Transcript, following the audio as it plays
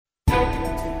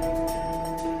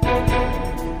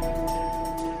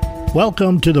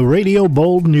Welcome to the Radio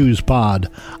Bold News Pod.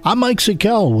 I'm Mike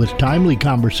Sikel with timely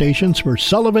conversations for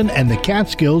Sullivan and the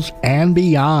Catskills and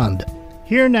beyond.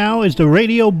 Here now is the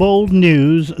Radio Bold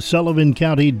News Sullivan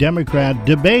County Democrat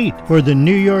debate for the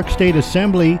New York State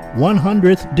Assembly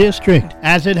 100th District,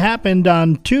 as it happened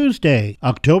on Tuesday,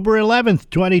 October 11th,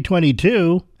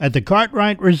 2022, at the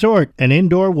Cartwright Resort and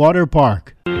Indoor Water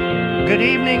Park. Good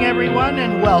evening, everyone,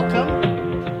 and welcome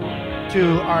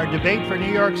to our debate for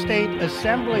New York State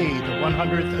Assembly, the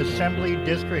 100th Assembly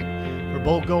District. For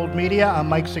Bold Gold Media, I'm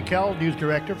Mike Sikel, News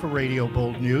Director for Radio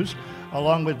Bold News,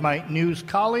 along with my news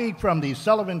colleague from the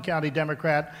Sullivan County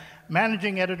Democrat,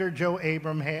 Managing Editor Joe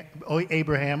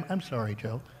Abraham. I'm sorry,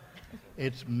 Joe.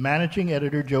 It's Managing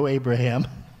Editor Joe Abraham.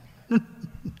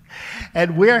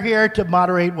 And we're here to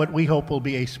moderate what we hope will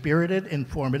be a spirited,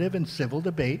 informative, and civil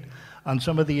debate on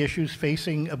some of the issues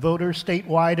facing voters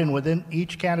statewide and within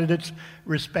each candidate's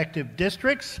respective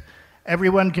districts.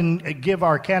 Everyone can give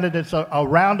our candidates a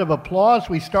round of applause.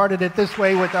 We started it this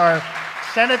way with our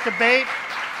Senate debate.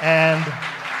 And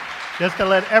just to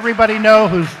let everybody know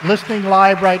who's listening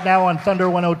live right now on Thunder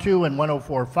 102 and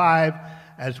 104.5,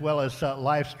 as well as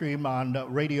live stream on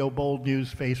Radio Bold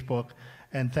News Facebook.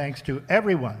 And thanks to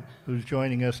everyone who's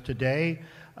joining us today.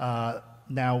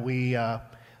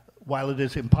 While it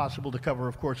is impossible to cover,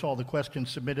 of course, all the questions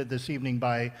submitted this evening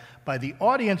by the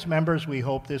audience members, we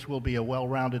hope this will be a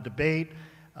well-rounded debate.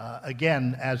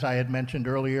 Again, as I had mentioned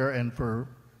earlier, and for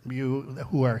you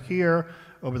who are here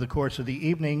over the course of the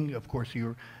evening, of course,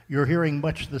 you're hearing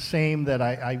much the same that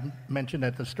I mentioned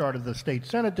at the start of the state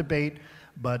Senate debate,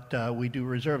 but we do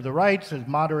reserve the rights as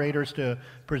moderators to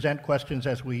present questions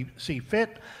as we see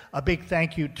fit. A big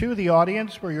thank you to the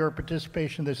audience for your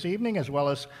participation this evening, as well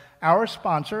as our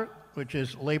sponsor, which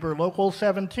is Labor Local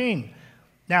 17.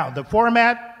 Now, the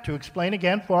format, to explain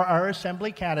again for our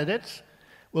Assembly candidates,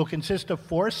 will consist of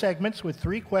 4 segments with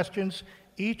 3 questions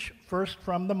each, first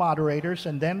from the moderators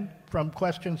and then from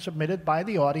questions submitted by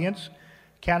the audience.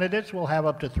 Candidates will have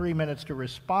up to 3 minutes to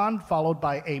respond, followed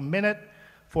by a minute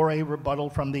for a rebuttal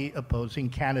from the opposing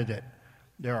candidate.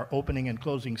 There are opening and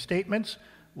closing statements,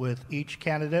 with each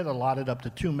candidate allotted up to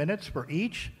 2 minutes for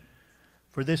each.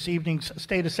 For this evening's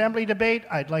State Assembly debate,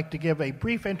 I'd like to give a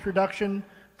brief introduction,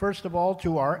 first of all,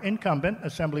 to our incumbent,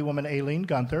 Assemblywoman Aileen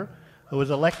Gunther, who was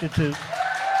elected to...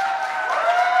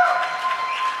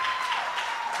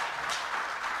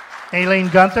 Aileen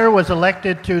Gunther was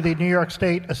elected to the New York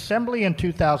State Assembly in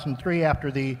 2003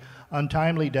 after the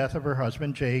untimely death of her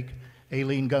husband, Jake.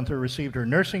 Aileen Gunther received her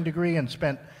nursing degree and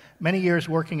spent many years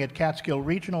working at Catskill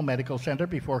Regional Medical Center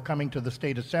before coming to the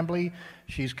State Assembly.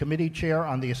 She's committee chair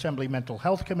on the Assembly Mental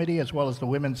Health Committee as well as the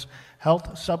Women's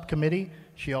Health Subcommittee.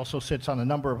 She also sits on a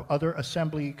number of other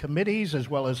Assembly committees as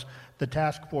well as the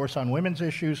Task Force on Women's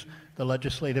Issues, the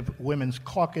Legislative Women's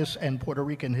Caucus, and Puerto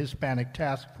Rican Hispanic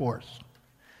Task Force.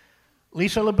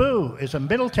 Lisa LeBoux is a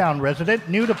Middletown resident,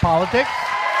 new to politics.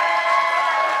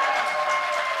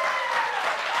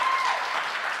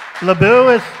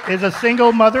 LeBoux is a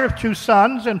single mother of 2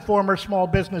 sons and former small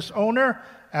business owner.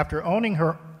 After owning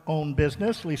her own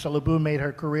business, Lisa LeBoux made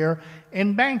her career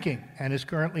in banking and is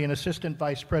currently an assistant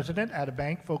vice president at a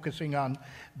bank focusing on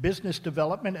business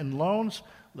development and loans.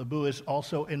 LeBoux is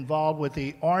also involved with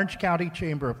the Orange County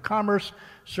Chamber of Commerce,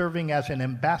 serving as an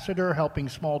ambassador, helping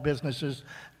small businesses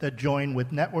that join with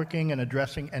networking and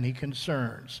addressing any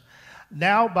concerns.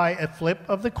 Now, by a flip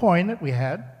of the coin that we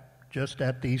had just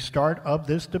at the start of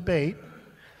this debate,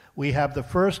 we have the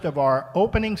first of our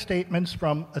opening statements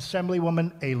from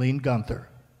Assemblywoman Aileen Gunther.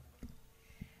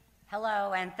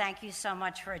 Hello, and thank you so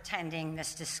much for attending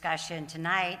this discussion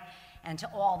tonight, and to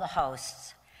all the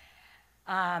hosts.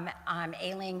 I'm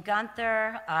Aileen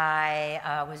Gunther.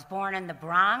 I was born in the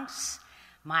Bronx.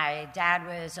 My dad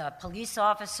was a police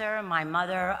officer, my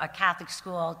mother a Catholic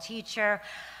school teacher.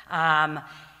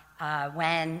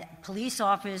 When police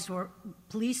officers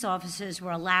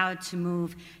were allowed to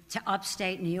move to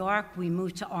upstate New York, we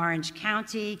moved to Orange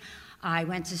County. I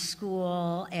went to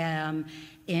school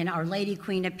in Our Lady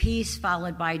Queen of Peace,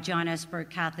 followed by John S.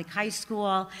 Burke Catholic High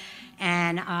School.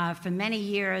 And for many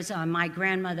years, my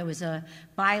grandmother was a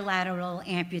bilateral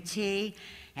amputee,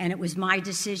 and it was my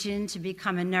decision to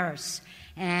become a nurse.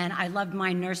 And I loved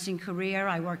my nursing career.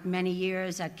 I worked many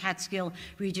years at Catskill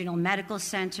Regional Medical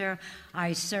Center.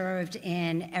 I served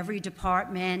in every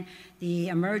department, the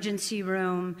emergency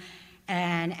room,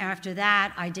 And after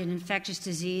that, I did infectious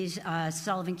disease.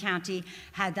 Sullivan County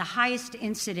had the highest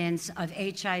incidence of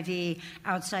HIV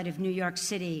outside of New York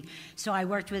City. So I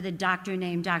worked with a doctor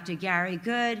named Dr. Gary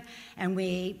Good, and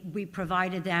we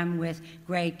provided them with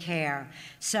great care.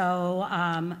 So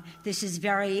this is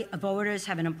voters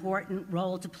have an important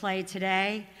role to play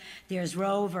today. There's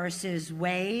Roe versus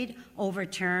Wade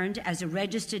overturned. As a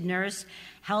registered nurse,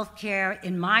 health care,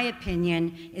 in my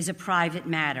opinion, is a private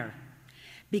matter.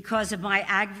 Because of my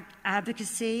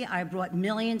advocacy, I brought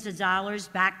millions of dollars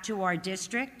back to our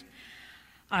district.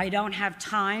 I don't have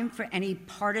time for any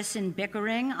partisan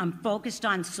bickering. I'm focused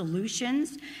on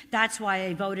solutions. That's why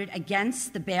I voted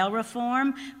against the bail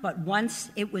reform, but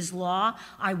once it was law,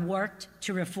 I worked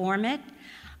to reform it.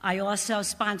 I also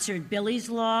sponsored Billy's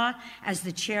Law. As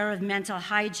the chair of mental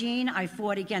hygiene, I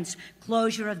fought against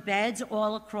closure of beds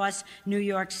all across New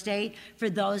York State for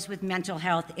those with mental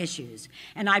health issues.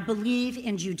 And I believe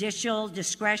in judicial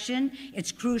discretion.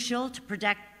 It's crucial to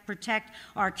protect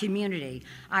our community.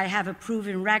 I have a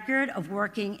proven record of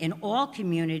working in all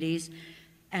communities,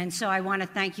 and so I want to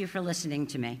thank you for listening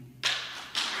to me.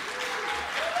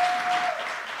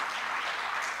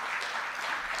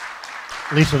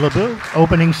 Lisa LeBeau,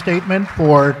 opening statement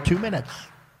for 2 minutes.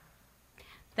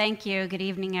 Thank you. Good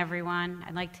evening, everyone.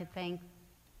 I'd like to thank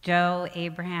Joe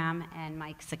Abraham and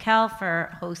Mike Sakel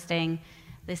for hosting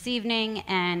this evening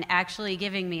and actually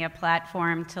giving me a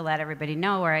platform to let everybody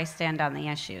know where I stand on the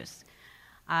issues.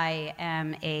 I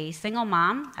am a single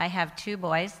mom. I have 2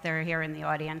 boys. They're here in the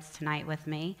audience tonight with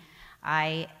me.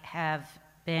 I have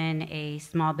been a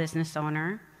small business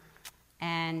owner,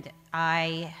 and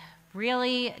I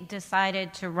really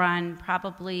decided to run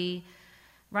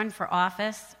for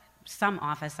office, some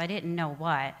office, I didn't know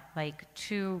what. Like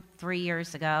 2-3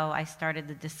 years ago, I started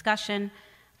the discussion,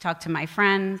 talked to my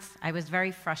friends. I was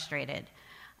very frustrated.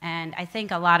 And I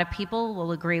think a lot of people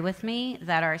will agree with me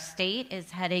that our state is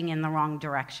heading in the wrong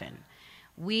direction.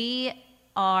 We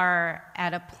are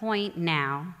at a point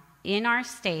now in our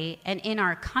state and in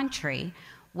our country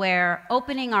where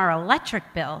opening our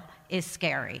electric bill is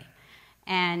scary.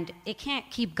 And it can't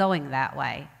keep going that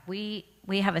way. We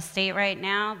have a state right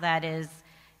now that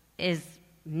is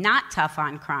not tough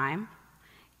on crime.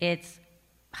 It's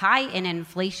high in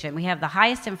inflation. We have the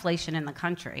highest inflation in the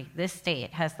country. This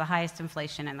state has the highest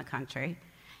inflation in the country.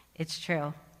 It's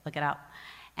true. Look it up.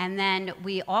 And then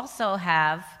we also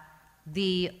have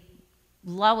the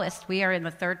lowest. We are in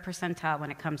the 3rd percentile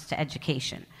when it comes to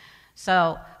education.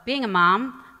 So being a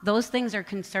mom, those things are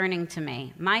concerning to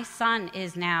me. My son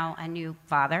is now a new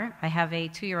father. I have a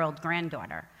 2-year-old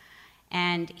granddaughter.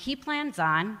 And he plans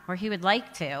on, or he would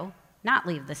like to, not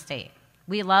leave the state.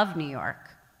 We love New York.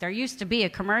 There used to be a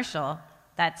commercial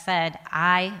that said,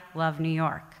 "I love New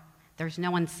York." There's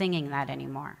no one singing that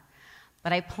anymore.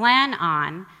 But I plan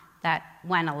on that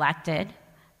when elected,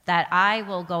 that I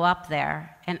will go up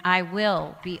there and I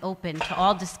will be open to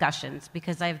all discussions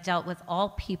because I've dealt with all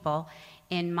people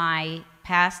in my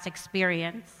past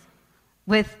experience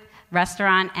with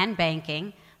restaurant and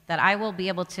banking, that I will be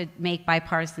able to make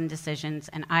bipartisan decisions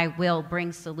and I will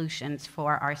bring solutions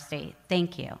for our state.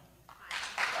 Thank you.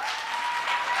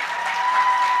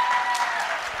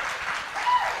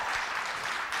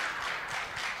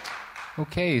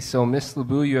 Okay, so Ms.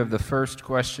 LeBeau, you have the first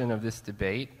question of this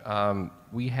debate.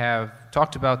 We have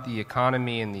talked about the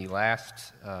economy in the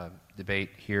last debate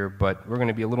here, but we're going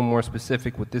to be a little more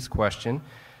specific with this question.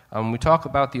 We talk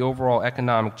about the overall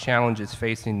economic challenges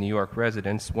facing New York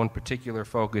residents. One particular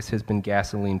focus has been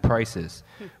gasoline prices.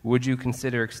 Would you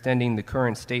consider extending the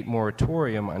current state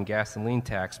moratorium on gasoline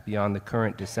tax beyond the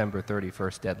current December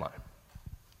 31st deadline?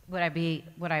 Would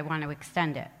I want to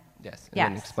extend it? Yes.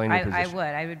 And then explain your position. I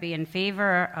would. I would be in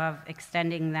favor of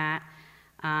extending that.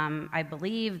 I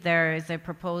believe there is a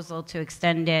proposal to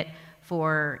extend it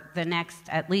for the next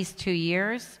at least 2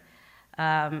 years.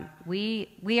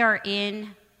 We are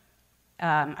in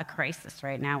a crisis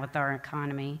right now with our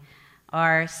economy.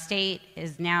 Our state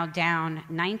is now down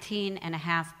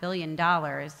 $19.5 billion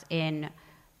in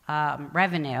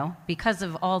revenue because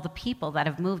of all the people that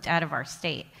have moved out of our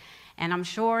state. And I'm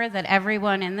sure that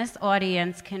everyone in this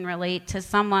audience can relate to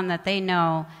someone that they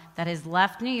know that has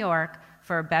left New York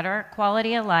for a better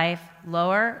quality of life,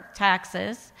 lower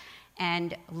taxes,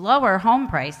 and lower home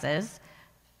prices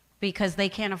because they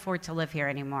can't afford to live here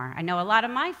anymore. I know a lot of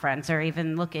my friends are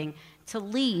even looking to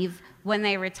leave when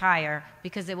they retire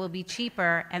because it will be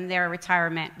cheaper and their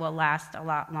retirement will last a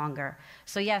lot longer.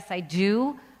 So yes, I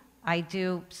do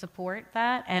support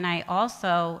that, and I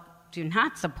also do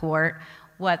not support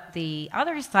what the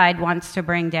other side wants to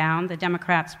bring down. The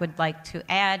Democrats would like to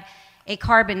add a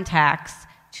carbon tax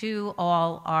to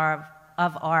all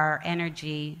of our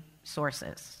energy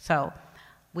sources. So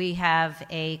we have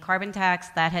a carbon tax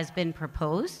that has been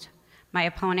proposed. My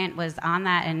opponent was on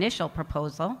that initial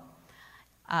proposal.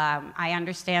 I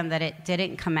understand that it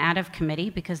didn't come out of committee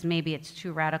because maybe it's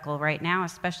too radical right now,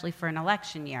 especially for an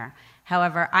election year.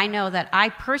 However, I know that I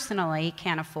personally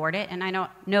can't afford it, and I don't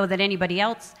know that anybody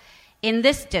else in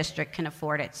this district can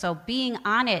afford it. So being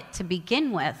on it to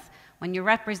begin with, when you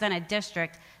represent a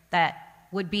district that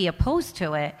would be opposed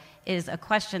to it, is a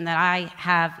question that I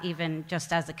have even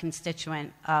just as a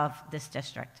constituent of this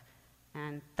district.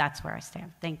 And that's where I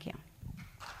stand. Thank you.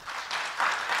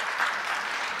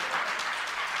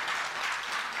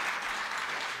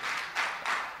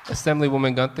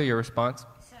 Assemblywoman Gunther, your response?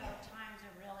 So times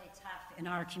are really tough in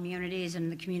our communities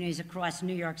and the communities across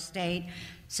New York State.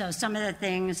 So some of the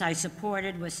things I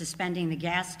supported was suspending the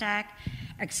gas tax,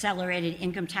 accelerated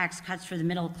income tax cuts for the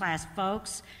middle class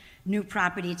folks, new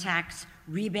property tax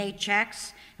rebate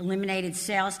checks, eliminated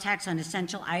sales tax on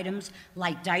essential items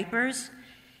like diapers,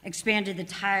 expanded the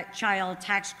child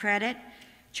tax credit,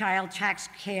 child tax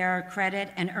care credit,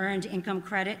 and earned income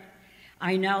credit.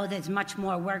 I know there's much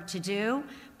more work to do,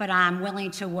 but I'm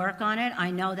willing to work on it. I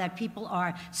know that people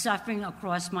are suffering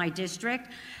across my district.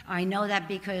 I know that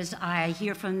because I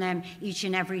hear from them each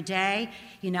and every day.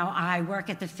 You know, I work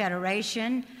at the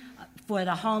Federation for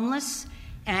the Homeless,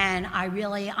 and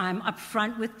I'm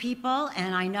upfront with people,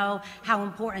 and I know how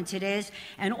important it is.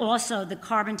 And also, the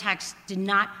carbon tax did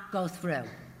not go through.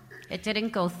 It didn't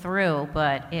go through,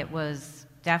 but it was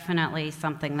definitely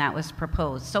something that was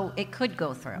proposed. So it could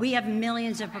go through. We have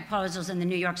millions of proposals in the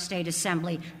New York State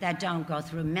Assembly that don't go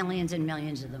through, millions and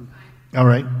millions of them. All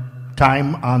right.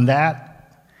 Time on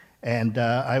that. And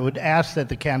I would ask that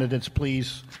the candidates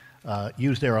please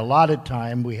use their allotted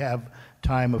time. We have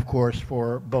time, of course,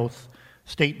 for both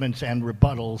statements and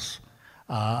rebuttals.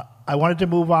 I wanted to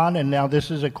move on, and now this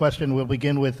is a question. We'll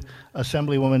begin with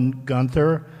Assemblywoman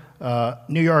Gunther.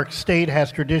 New York State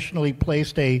has traditionally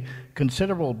placed a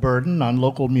considerable burden on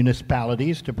local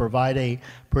municipalities to provide a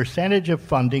percentage of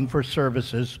funding for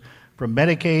services from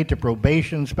Medicaid to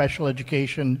probation, special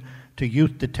education to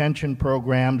youth detention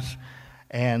programs.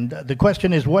 And the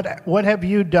question is, what have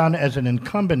you done as an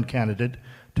incumbent candidate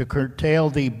to curtail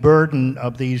the burden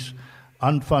of these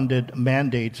unfunded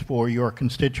mandates for your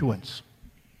constituents?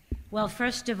 Well,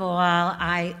 first of all,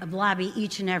 I lobby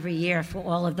each and every year for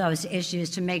all of those issues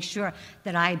to make sure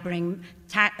that I bring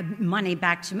money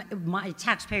back to my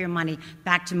taxpayer money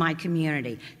back to my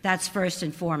community. That's first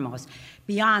and foremost.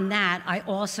 Beyond that, I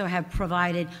also have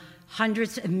provided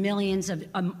hundreds of millions of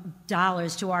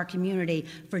dollars to our community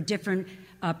for different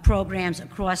programs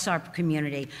across our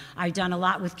community. I've done a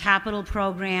lot with capital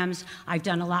programs. I've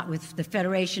done a lot with the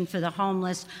Federation for the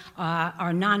Homeless,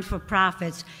 our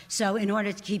non-for-profits. So in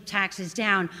order to keep taxes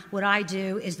down, what I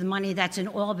do is the money that's in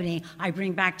Albany, I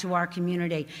bring back to our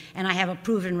community, and I have a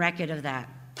proven record of that.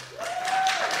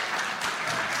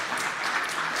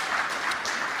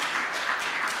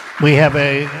 We have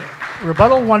a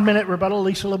rebuttal, 1 minute rebuttal,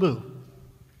 Lisa LeBou.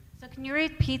 So can you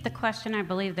repeat the question? I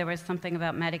believe there was something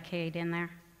about Medicaid in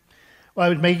there. Well, I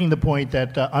was making the point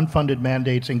that unfunded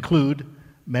mandates include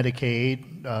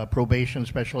Medicaid, probation,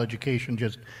 special education,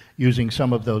 just using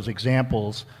some of those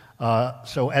examples.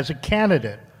 So as a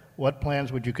candidate, what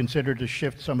plans would you consider to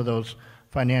shift some of those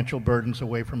financial burdens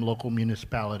away from local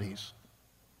municipalities?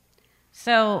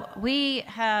 So we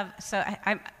have,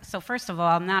 so first of all,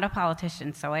 I'm not a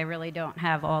politician, so I really don't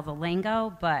have all the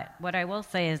lingo, but what I will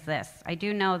say is this. I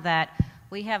do know that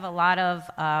we have a lot of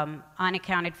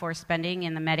unaccounted for spending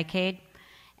in the Medicaid,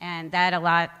 and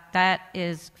that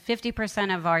is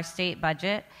 50% of our state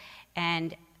budget,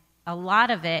 and a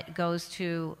lot of it goes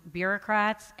to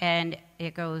bureaucrats, and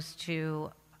it goes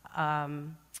to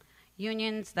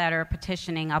unions that are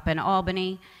petitioning up in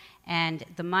Albany, and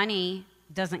the money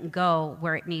doesn't go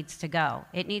where it needs to go.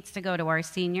 It needs to go to our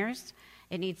seniors.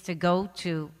 It needs to go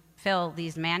to fill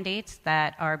these mandates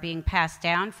that are being passed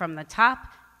down from the top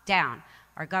down.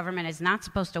 Our government is not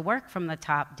supposed to work from the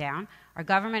top down. Our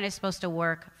government is supposed to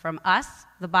work from us,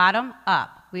 the bottom,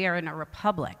 up. We are in a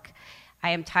republic. I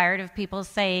am tired of people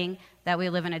saying that we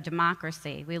live in a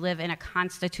democracy. We live in a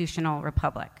constitutional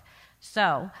republic.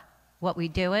 So what we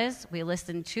do is we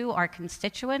listen to our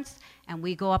constituents, and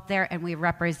we go up there and we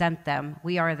represent them.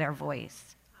 We are their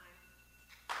voice.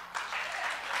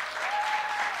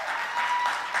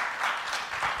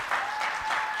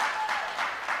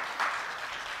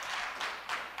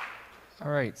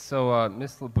 All right, so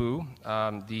Ms. LeBou,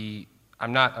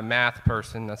 I'm not a math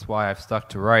person, that's why I've stuck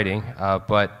to writing,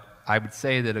 but I would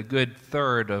say that a good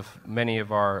third of many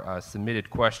of our submitted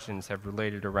questions have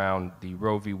related around the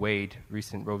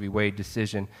recent Roe v. Wade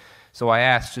decision. So I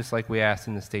asked, just like we asked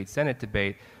in the state Senate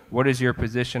debate, what is your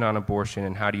position on abortion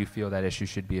and how do you feel that issue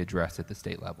should be addressed at the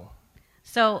state level?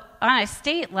 So on a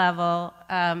state level,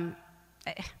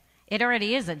 it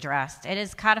already is addressed. It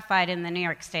is codified in the New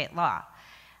York State law.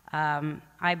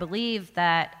 I believe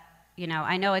that,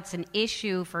 I know it's an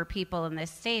issue for people in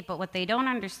this state, but what they don't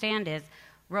understand is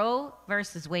Roe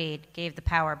versus Wade gave the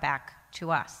power back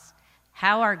to us,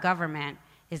 how our government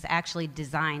is actually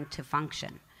designed to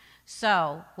function.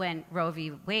 So when Roe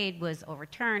v. Wade was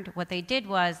overturned, what they did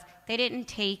was they didn't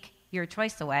take your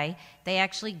choice away. They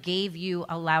actually gave you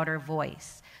a louder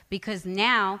voice, because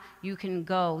now you can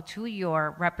go to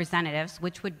your representatives,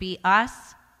 which would be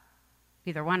us,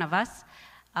 either one of us,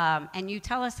 and you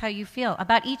tell us how you feel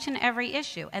about each and every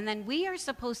issue. And then we are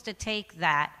supposed to take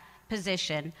that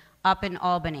position up in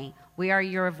Albany. We are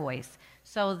your voice.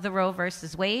 So the Roe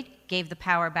versus Wade gave the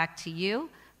power back to you,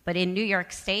 but in New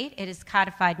York State, it is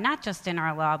codified not just in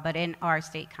our law, but in our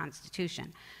state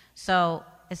constitution. So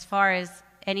as far as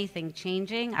anything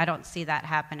changing, I don't see that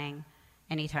happening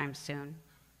anytime soon.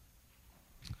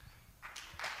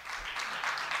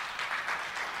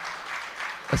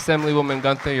 Assemblywoman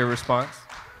Gunther, your response?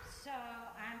 So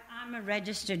I'm a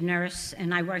registered nurse,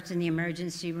 and I worked in the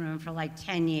emergency room for like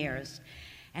 10 years.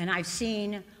 And I've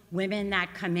seen women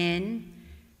that come in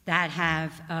that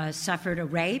have suffered a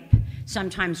rape,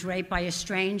 sometimes rape by a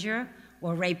stranger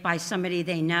or rape by somebody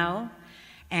they know.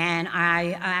 And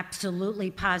I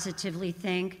absolutely, positively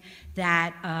think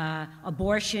that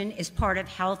abortion is part of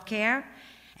health care.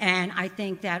 And I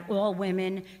think that all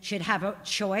women should have a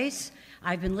choice.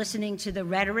 I've been listening to the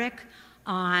rhetoric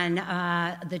on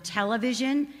the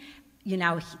television.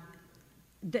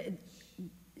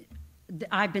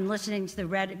 I've been listening to the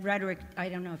rhetoric. I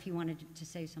don't know if you wanted to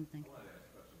say something.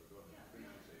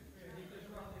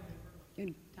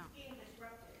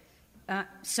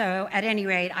 So at any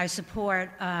rate, I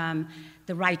support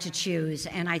the right to choose,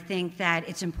 and I think that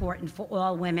it's important for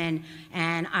all women,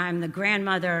 and I'm the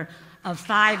grandmother of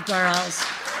 5 girls.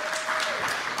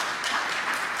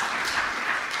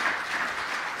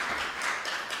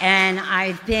 And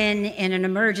I've been in an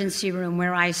emergency room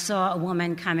where I saw a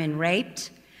woman come in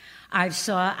raped. I've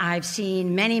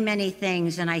seen many, many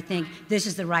things, and I think this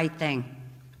is the right thing.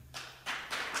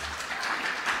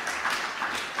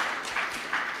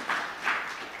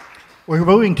 We're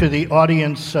moving to the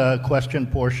audience question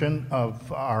portion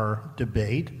of our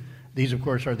debate. These, of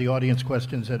course, are the audience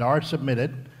questions that are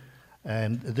submitted,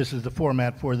 and this is the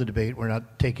format for the debate. We're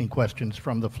not taking questions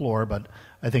from the floor, but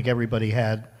I think everybody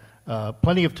had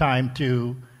plenty of time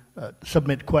to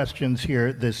submit questions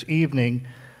here this evening.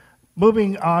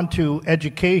 Moving on to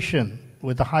education,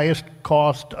 with the highest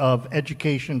cost of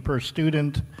education per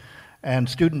student and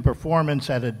student performance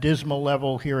at a dismal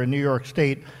level here in New York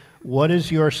State, what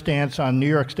is your stance on New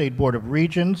York State Board of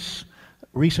Regents'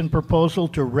 recent proposal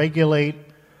to regulate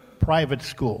private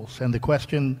schools? And the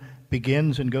question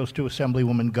begins and goes to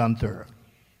Assemblywoman Gunther.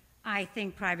 I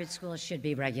think private schools should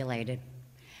be regulated.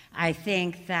 I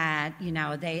think that,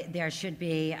 there should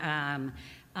be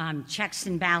checks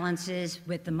and balances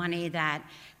with the money that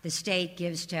the state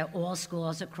gives to all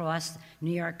schools across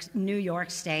New York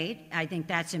State. I think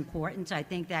that's important. I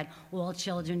think that all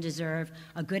children deserve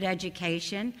a good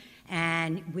education.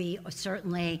 And we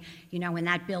certainly, when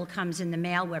that bill comes in the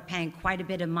mail, we're paying quite a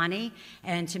bit of money,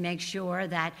 and to make sure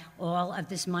that all of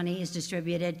this money is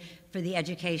distributed for the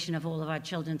education of all of our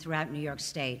children throughout New York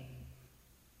State.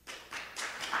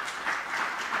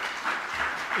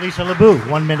 Lisa LeBou,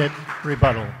 1 minute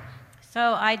rebuttal. So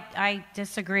I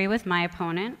disagree with my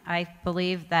opponent. I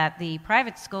believe that the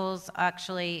private schools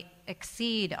actually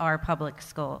exceed our public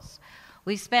schools.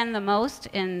 We spend the most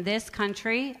in this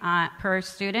country per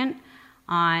student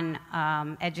on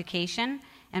education,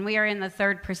 and we are in the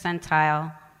 3rd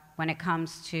percentile when it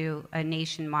comes to a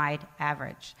nationwide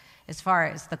average as far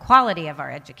as the quality of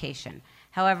our education.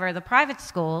 However, the private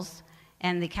schools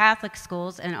and the Catholic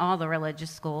schools and all the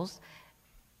religious schools,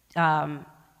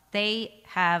 they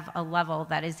have a level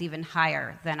that is even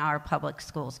higher than our public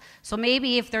schools. So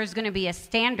maybe if there's going to be a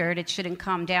standard, it shouldn't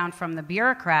come down from the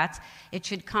bureaucrats. It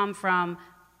should come from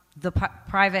the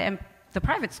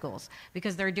private schools,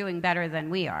 because they're doing better than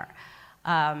we are.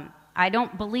 I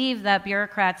don't believe that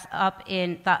bureaucrats up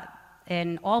in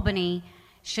Albany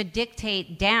should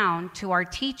dictate down to our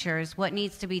teachers what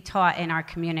needs to be taught in our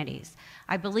communities.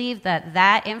 I believe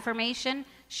that information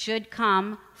should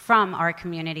come from our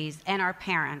communities and our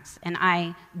parents, and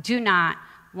I do not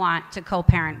want to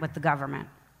co-parent with the government.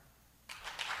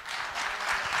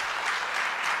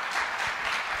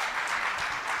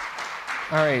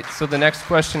 All right, so the next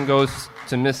question goes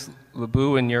to Ms.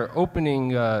 LeBoux. In your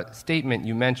opening statement,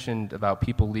 you mentioned about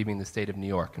people leaving the state of New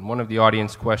York, and one of the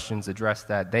audience questions addressed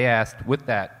that. They asked, with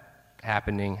that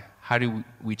happening, how do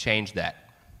we change that?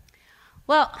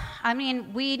 Well, I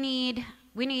mean, we need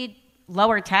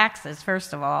lower taxes,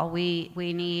 first of all. We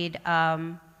need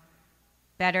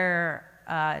better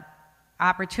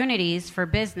opportunities for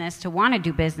business to want to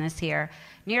do business here.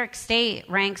 New York State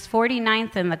ranks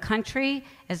 49th in the country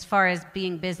as far as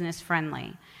being business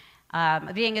friendly.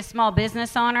 Being a small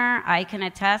business owner, I can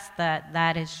attest that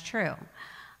that is true.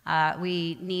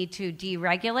 We need to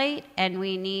deregulate, and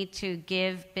we need to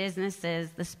give businesses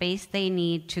the space they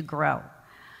need to grow.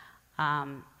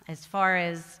 As far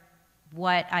as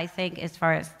what I think as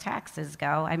far as taxes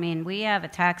go, I mean, we have a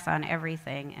tax on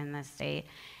everything in this state,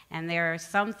 and there are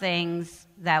some things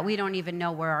that we don't even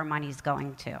know where our money's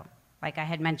going to. Like I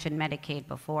had mentioned Medicaid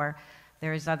before.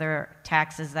 There's other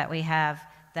taxes that we have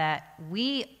that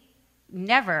we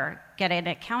never get an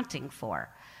accounting for.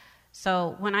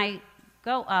 So when I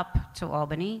go up to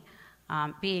Albany,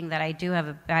 being that I do have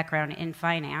a background in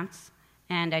finance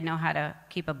and I know how to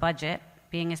keep a budget,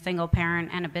 being a single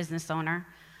parent and a business owner,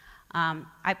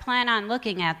 I plan on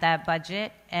looking at that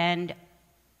budget, and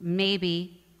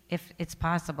maybe, if it's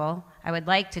possible, I would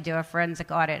like to do a forensic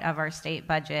audit of our state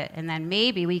budget, and then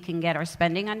maybe we can get our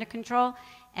spending under control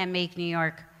and make New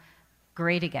York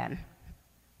great again.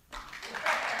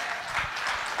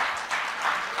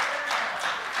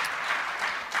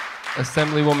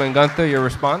 Assemblywoman Gunther, your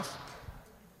response?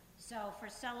 So for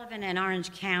Sullivan and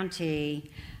Orange County,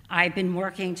 I've been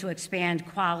working to expand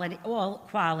all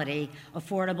quality,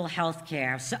 affordable health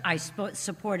care. So I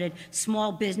supported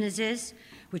small businesses,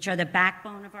 which are the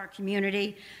backbone of our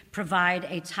community, provide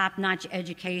a top-notch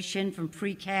education from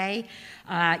pre-K.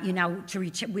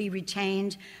 We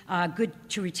retained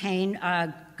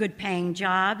good-paying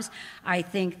jobs. I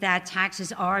think that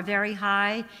taxes are very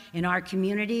high in our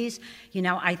communities.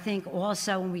 I think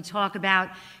also when we talk about,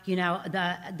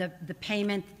 the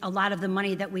payment, a lot of the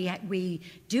money that we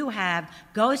do have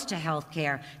goes to health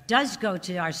care, does go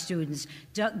to our students,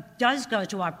 does go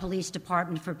to our police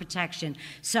department for protection.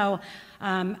 So,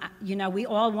 we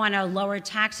all want to lower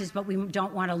taxes, but we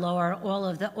don't want to lower all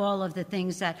of the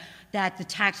things that the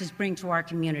taxes bring to our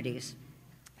communities.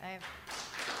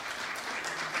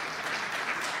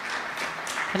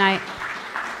 Can I?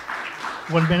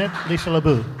 1 minute, Lisa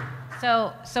LeBoux.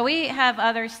 So we have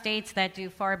other states that do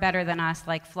far better than us,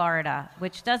 like Florida,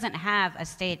 which doesn't have a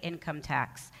state income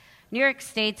tax. New York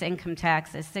State's income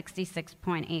tax is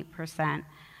 66.8%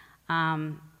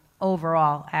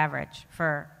 overall average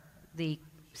for the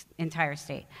entire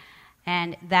state.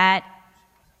 And that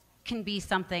can be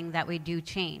something that we do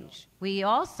change. We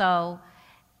also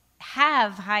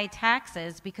have high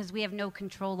taxes because we have no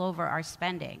control over our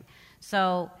spending.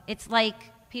 So it's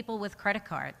like people with credit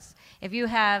cards. If you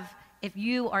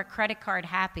are credit card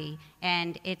happy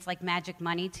and it's like magic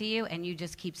money to you and you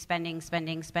just keep spending,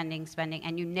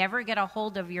 and you never get a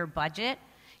hold of your budget,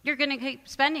 you're going to keep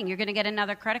spending. You're going to get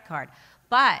another credit card.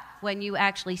 But when you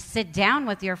actually sit down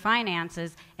with your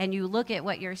finances and you look at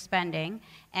what you're spending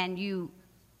and you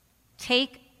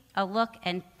take a look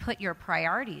and put your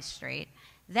priorities straight,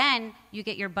 then you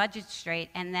get your budget straight,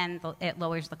 and then it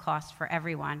lowers the cost for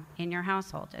everyone in your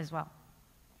household as well.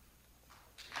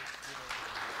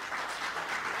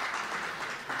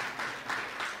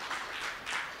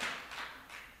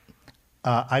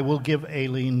 I will give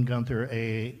Aileen Gunther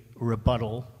a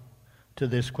rebuttal to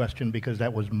this question because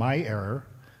that was my error.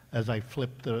 As I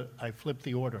flipped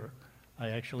the order, I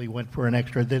actually went for an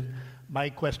extra. My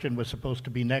question was supposed to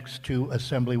be next to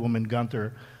Assemblywoman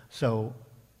Gunther. So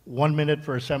 1 minute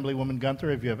for Assemblywoman Gunther,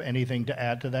 if you have anything to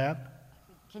add to that.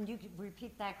 Can you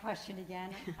repeat that question again?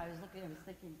 I was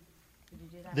thinking, could you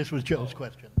do that? This was Joe's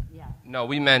question. Yeah. No,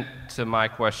 we meant to my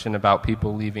question about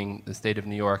people leaving the state of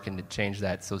New York and to change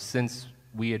that. So since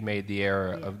we had made the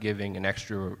error of giving an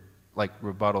extra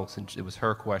rebuttal, since it was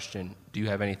her question, do you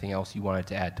have anything else you wanted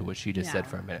to add to what she just said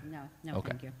for a minute? No, okay.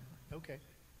 Thank you. Okay.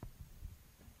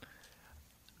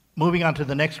 Moving on to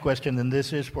the next question, and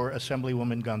this is for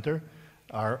Assemblywoman Gunther,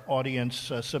 our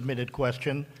audience submitted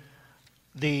question.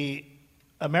 The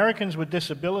Americans with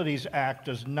Disabilities Act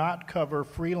does not cover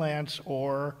freelance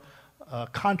or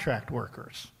contract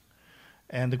workers.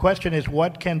 And the question is,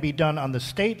 what can be done on the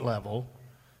state level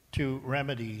to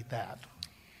remedy that?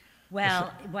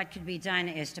 Well, what could be done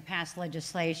is to pass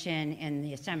legislation in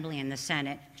the Assembly and the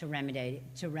Senate to remedy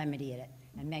it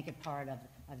and make it part of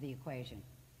the equation.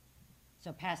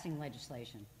 So passing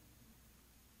legislation.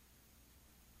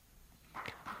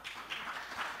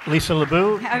 Lisa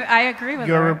LeBeau, I agree with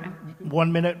your her.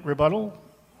 1 minute rebuttal?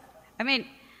 I mean,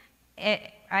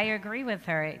 I agree with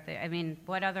her. I mean,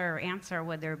 what other answer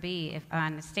would there be if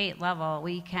on the state level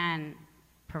we can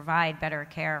provide better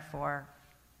care for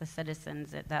the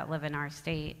citizens that live in our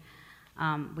state?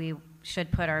 We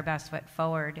should put our best foot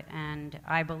forward, and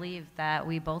I believe that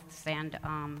we both stand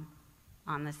on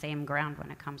the same ground when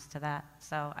it comes to that.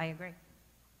 So I agree.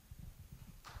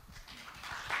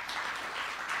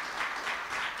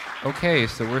 Okay,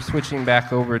 so we're switching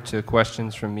back over to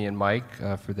questions from me and Mike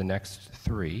for the next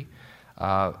three.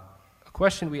 A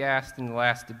question we asked in the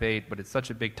last debate, but it's such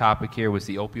a big topic here, was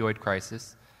the opioid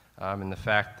crisis and the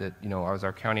fact that,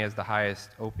 our county has the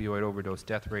highest opioid overdose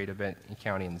death rate of any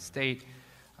county in the state.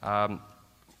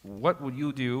 What would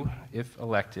you do if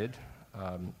elected?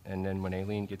 And then when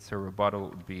Aileen gets her rebuttal,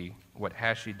 it would be, what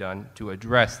has she done to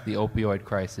address the opioid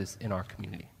crisis in our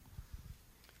community?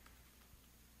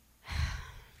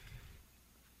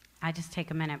 I just take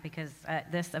a minute because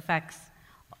this affects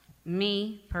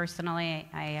me personally.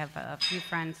 I have a few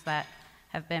friends that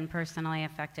have been personally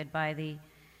affected by the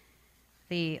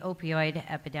opioid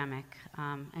epidemic,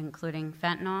 including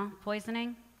fentanyl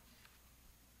poisoning.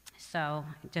 So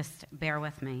just bear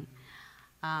with me.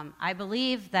 I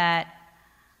believe that,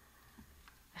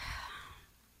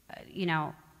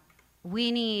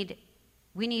 we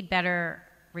need better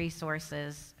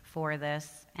resources for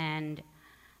this. And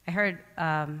I heard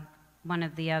one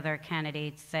of the other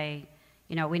candidates say,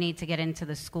 we need to get into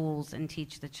the schools and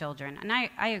teach the children. And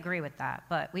I agree with that,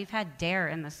 but we've had DARE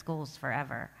in the schools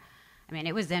forever. I mean,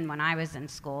 it was in when I was in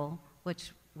school,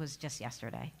 which was just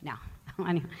yesterday. No.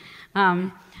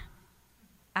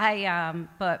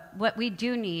 But what we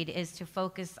do need is to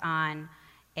focus on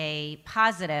a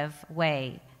positive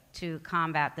way to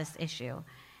combat this issue.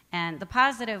 And the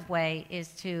positive way is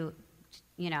to,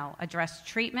 address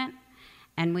treatment,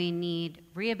 and we need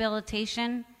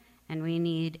rehabilitation, and we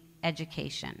need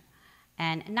education.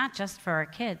 And not just for our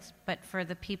kids, but for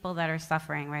the people that are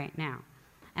suffering right now.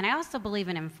 And I also believe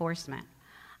in enforcement.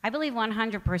 I believe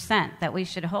 100% that we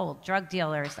should hold drug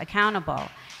dealers accountable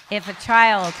if a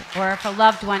child or if a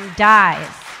loved one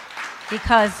dies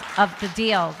because of the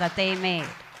deal that they made.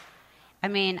 I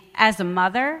mean, as a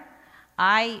mother,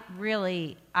 I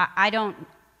don't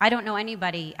know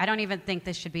anybody, I don't even think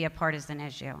this should be a partisan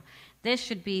issue. This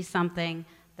should be something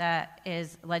that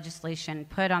is legislation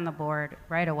put on the board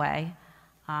right away,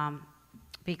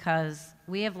 because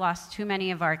we have lost too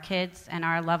many of our kids and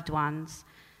our loved ones.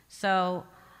 So,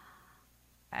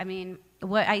 I mean,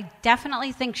 what I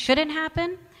definitely think shouldn't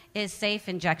happen is safe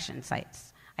injection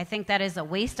sites. I think that is a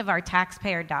waste of our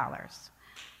taxpayer dollars.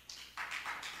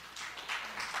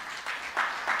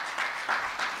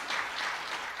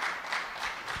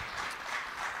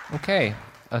 Okay,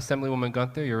 Assemblywoman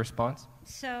Gunther, your response?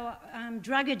 So,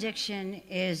 drug addiction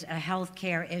is a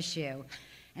healthcare issue.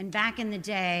 And back in the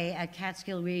day at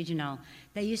Catskill Regional,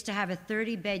 they used to have a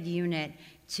 30-bed unit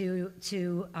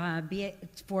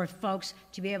for folks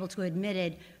to be able to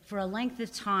admitted for a length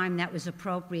of time that was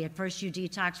appropriate. First, you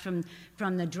detox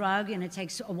from the drug, and it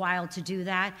takes a while to do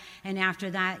that. And after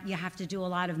that, you have to do a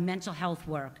lot of mental health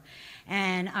work.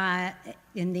 And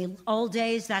in the old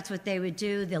days, that's what they would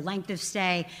do, the length of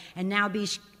stay. And now,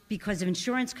 because of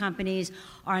insurance companies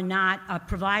are not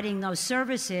providing those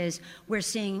services, we're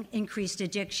seeing increased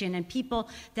addiction and people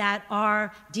that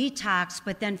are detoxed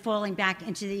but then falling back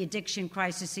into the addiction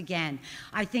crisis again.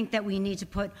 I think that we need to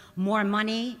put more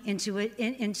money into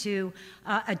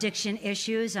addiction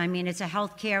issues. I mean, it's a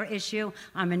healthcare issue.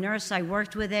 I'm a nurse. I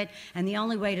worked with it. And the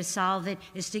only way to solve it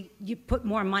is to put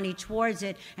more money towards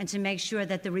it and to make sure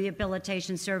that the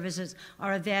rehabilitation services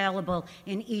are available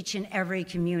in each and every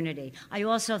community. I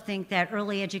also think that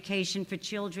early education for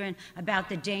children about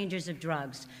the dangers of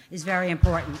drugs is very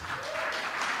important.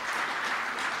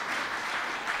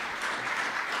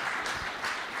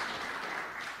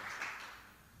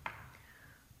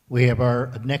 We have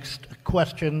our next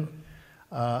question.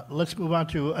 Let's move on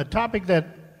to a topic that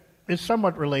is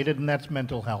somewhat related, and that's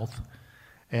mental health.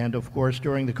 And of course,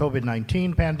 during the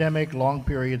COVID-19 pandemic, long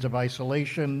periods of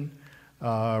isolation,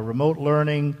 remote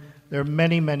learning, there are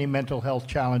many, many mental health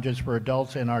challenges for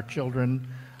adults and our children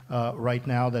right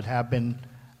now that have been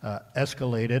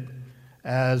escalated.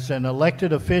 As an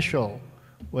elected official,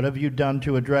 what have you done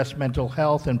to address mental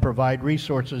health and provide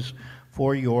resources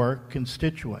for your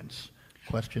constituents?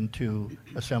 Question to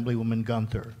Assemblywoman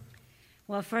Gunther.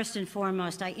 Well, first and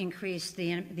foremost, I increased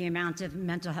the amount of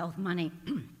mental health money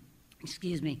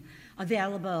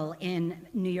available in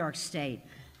New York State.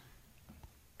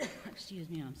 Excuse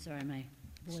me, I'm sorry, my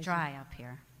voice. It's dry up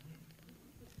here.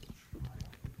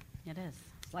 It is.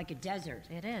 It's like a desert.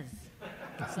 It is.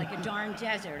 It's like a darn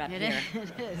desert up It here.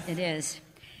 is. It is. It is.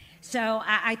 So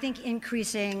I think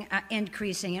increasing,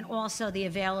 and also the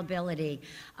availability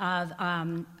of,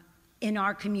 in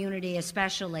our community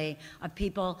especially, of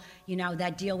people,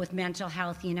 that deal with mental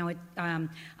health.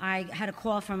 I had a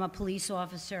call from a police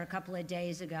officer a couple of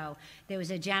days ago. There was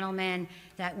a gentleman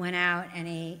that went out and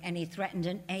he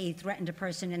threatened a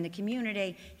person in the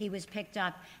community. He was picked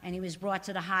up and he was brought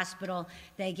to the hospital.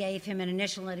 They gave him an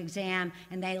initial exam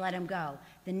and they let him go.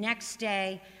 The next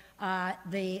day,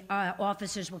 the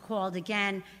officers were called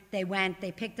again. They went,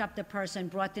 they picked up the person,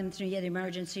 brought them to the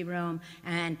emergency room,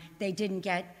 and they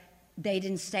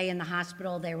didn't stay in the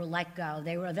hospital. They were let go.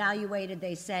 They were evaluated,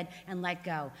 they said, and let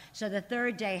go. So the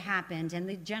third day happened, and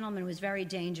the gentleman was very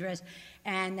dangerous.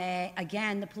 And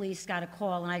the police got a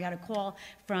call, and I got a call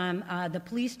from the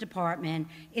police department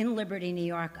in Liberty, New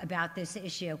York, about this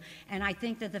issue. And I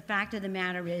think that the fact of the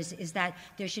matter is that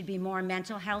there should be more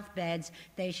mental health beds.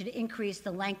 They should increase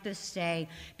the length of stay,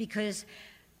 because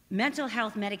mental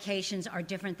health medications are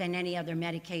different than any other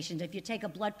medications. If you take a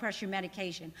blood pressure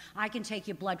medication, I can take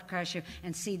your blood pressure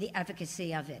and see the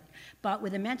efficacy of it. But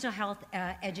with a mental health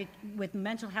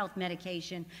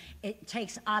medication, it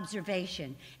takes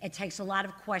observation. It takes a lot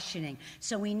of questioning.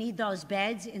 So we need those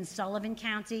beds in Sullivan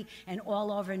County and all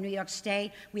over New York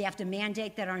State. We have to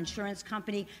mandate that our insurance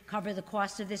company cover the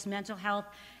cost of this mental health.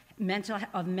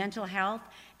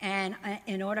 And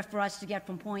in order for us to get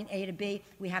from point A to B,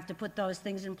 we have to put those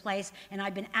things in place. And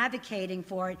I've been advocating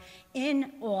for it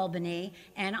in Albany,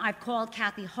 and I've called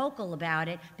Kathy Hochul about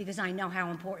it because I know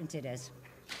how important it is.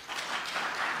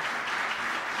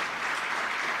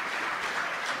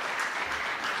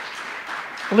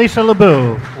 Lisa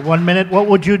LeBou, 1 minute. What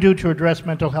would you do to address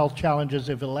mental health challenges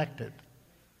if elected?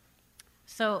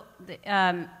 So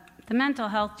the mental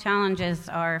health challenges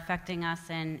are affecting us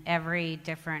in every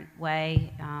different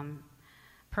way,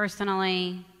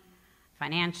 personally,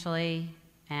 financially,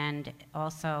 and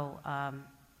also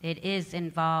it is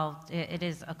involved, it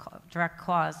is a direct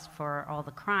cause for all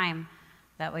the crime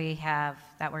that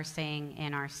we're seeing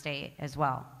in our state as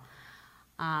well.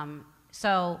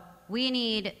 So we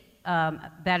need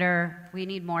we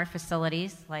need more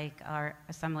facilities, like our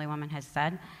Assemblywoman has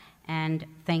said, and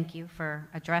thank you for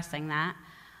addressing that.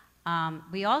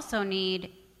 We also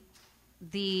need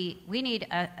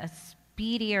a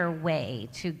speedier way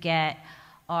to get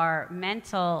our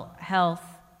mental health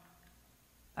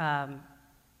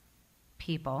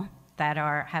people that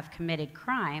have committed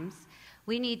crimes.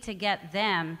 We need to get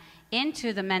them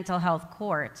into the mental health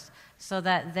courts so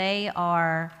that they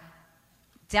are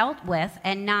dealt with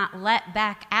and not let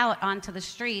back out onto the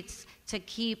streets to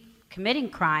keep committing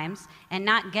crimes and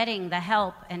not getting the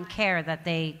help and care that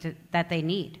they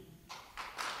need.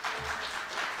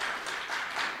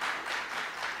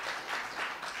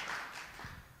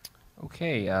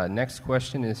 Okay, next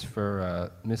question is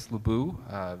for Ms.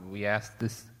 LeBou. We asked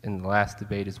this in the last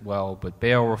debate as well, but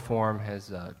bail reform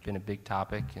has been a big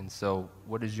topic, and so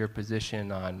what is your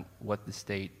position on what the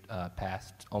state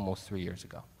passed almost 3 years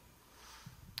ago?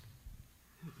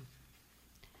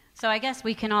 So I guess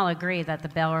we can all agree that the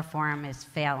bail reform is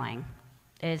failing.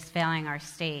 It is failing our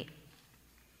state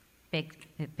big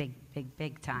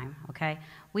time, okay?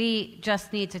 We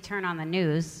just need to turn on the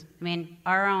news. I mean,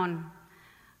 our own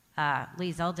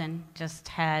Lee Zeldin just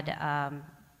had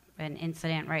an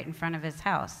incident right in front of his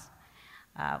house.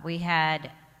 We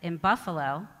had in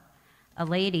Buffalo a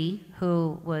lady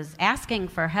who was asking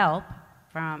for help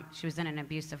she was in an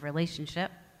abusive relationship,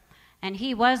 and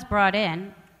he was brought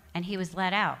in and he was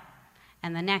let out.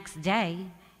 And the next day,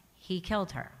 he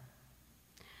killed her.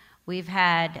 We've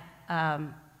had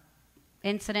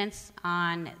incidents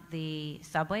on the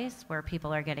subways where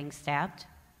people are getting stabbed.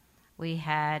 We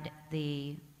had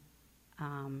the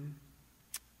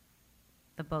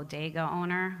bodega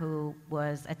owner who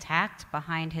was attacked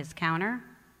behind his counter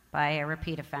by a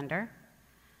repeat offender.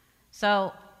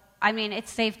 So, I mean,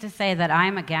 it's safe to say that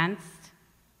I'm against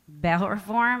bail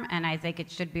reform, and I think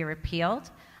it should be repealed.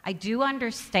 I do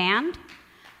understand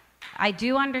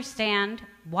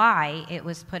why it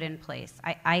was put in place.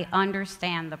 I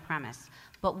understand the premise.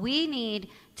 But we need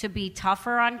to be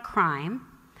tougher on crime,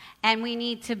 and we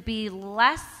need to be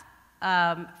less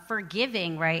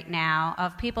forgiving right now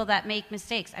of people that make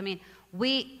mistakes. I mean,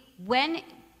 when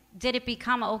did it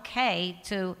become okay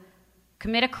to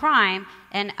commit a crime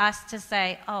and us to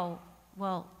say, oh,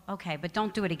 well, okay, but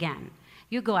don't do it again.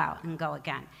 You go out and go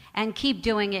again and keep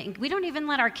doing it. We don't even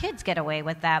let our kids get away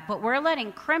with that, but we're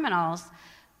letting criminals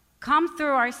come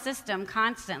through our system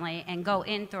constantly and go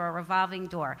in through a revolving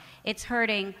door. It's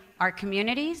hurting our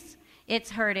communities. It's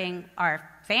hurting our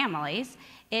families.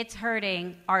 It's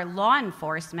hurting our law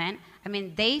enforcement. I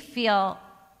mean, they feel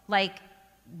like,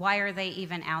 why are they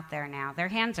even out there now? Their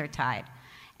hands are tied.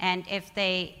 And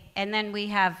then we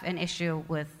have an issue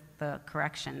with the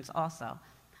corrections also.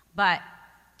 But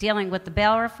dealing with the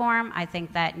bail reform, I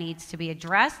think that needs to be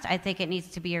addressed. I think it needs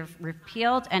to be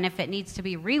repealed, and if it needs to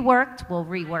be reworked, we'll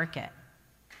rework it.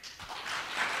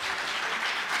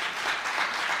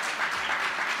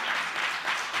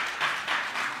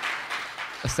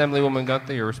 Assemblywoman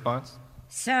Gunther, your response?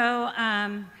 So,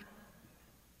 I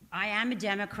am a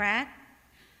Democrat.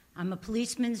 I'm a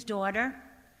policeman's daughter,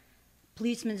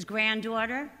 policeman's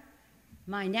granddaughter.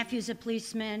 My nephew's a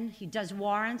policeman. He does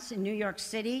warrants in New York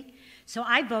City. So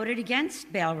I voted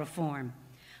against bail reform.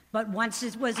 But once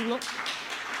it's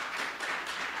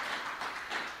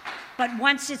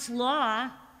law,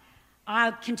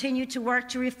 I'll continue to work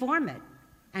to reform it.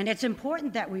 And it's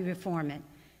important that we reform it.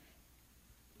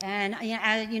 And,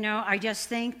 I just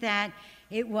think that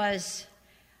it was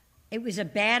a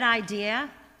bad idea.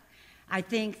 I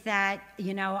think that,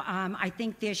 I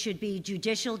think there should be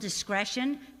judicial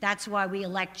discretion. That's why we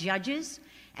elect judges.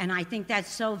 And I think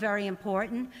that's so very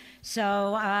important.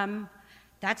 So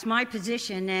that's my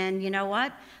position. And you know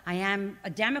what? I am a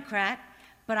Democrat,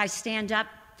 but I stand up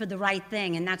for the right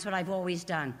thing. And that's what I've always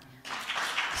done.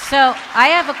 So I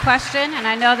have a question, and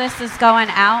I know this is going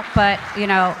out, but,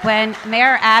 when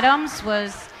Mayor Adams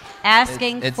was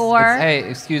asking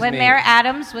Mayor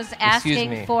Adams was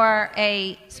asking for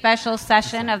a special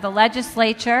session of the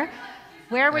legislature,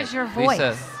 where was your voice?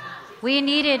 Lisa. We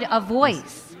needed a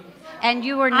voice, and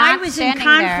you were not I was standing in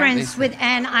conference there.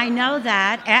 and I know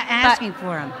that, asking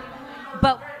for him.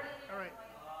 But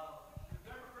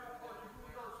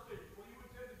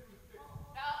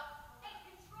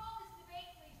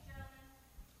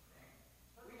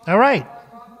All right.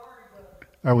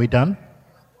 Are we done?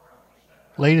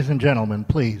 Ladies and gentlemen,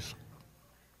 please.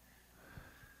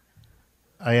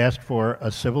 I asked for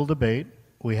a civil debate.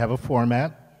 We have a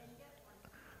format.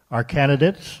 Our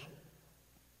candidates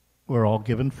were all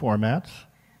given formats.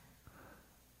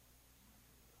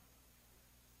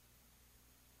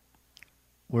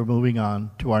 We're moving on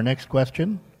to our next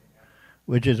question,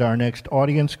 which is our next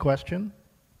audience question.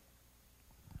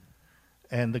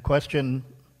 And the question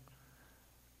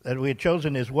that we had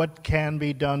chosen is, what can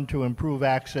be done to improve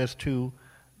access to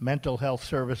mental health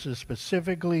services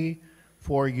specifically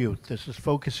for youth? This is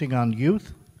focusing on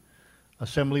youth.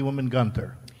 Assemblywoman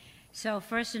Gunther. So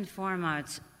first and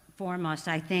foremost,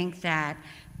 I think that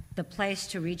the place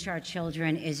to reach our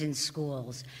children is in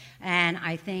schools. And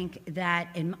I think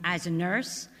that as a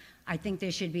nurse, I think there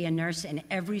should be a nurse in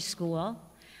every school.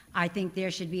 I think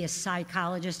there should be a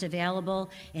psychologist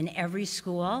available in every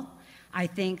school. I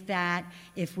think that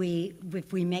if we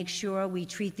make sure we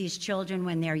treat these children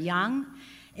when they're young,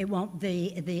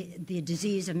 the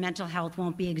disease of mental health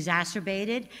won't be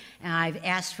exacerbated. And I've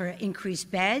asked for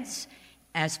increased beds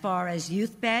as far as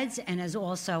youth beds and as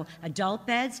also adult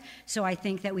beds. So I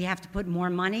think that we have to put more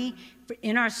money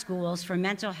in our schools for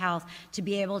mental health to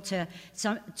be able to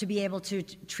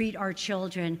treat our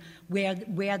children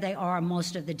where they are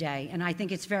most of the day. And I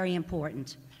think it's very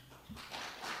important.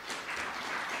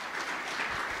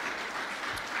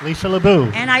 Lisa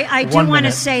LeBoux. And I do want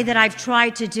to say that I've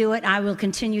tried to do it. I will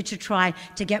continue to try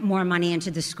to get more money into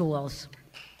the schools.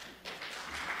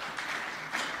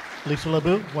 Lisa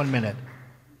LeBoux, 1 minute.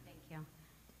 Thank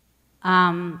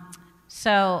you.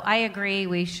 So I agree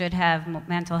we should have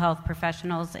mental health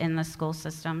professionals in the school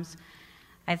systems.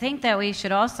 I think that we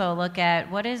should also look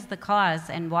at what is the cause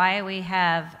and why we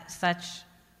have such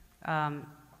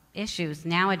issues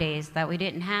nowadays that we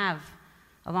didn't have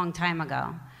a long time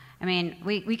ago. I mean,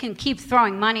 we can keep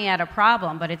throwing money at a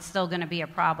problem, but it's still going to be a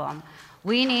problem.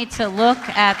 We need to look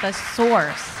at the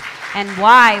source and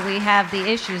why we have the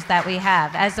issues that we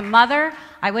have. As a mother,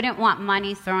 I wouldn't want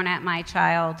money thrown at my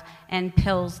child and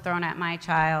pills thrown at my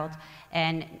child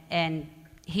and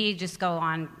he just go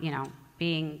on,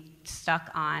 being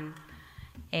stuck on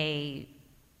a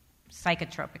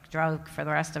psychotropic drug for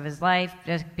the rest of his life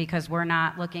just because we're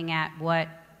not looking at what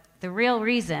the real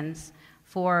reasons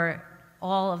for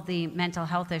all of the mental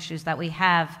health issues that we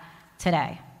have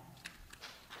today.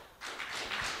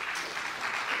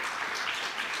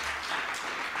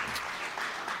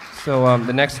 So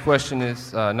the next question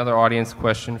is another audience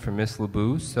question from Ms.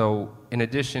 LeBoux. So in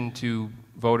addition to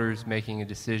voters making a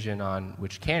decision on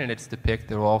which candidates to pick,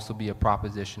 there will also be a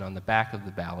proposition on the back of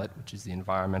the ballot, which is the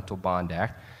Environmental Bond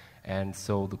Act. And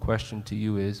so the question to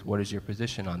you is, what is your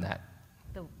position on that?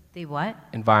 The what?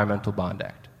 Environmental Bond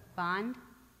Act. Bond?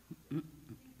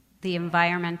 The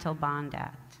Environmental Bond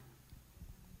Act.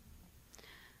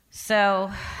 So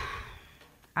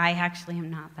I actually am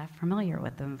not that familiar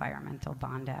with the Environmental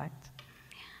Bond Act.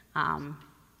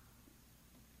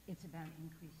 It's about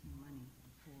increasing money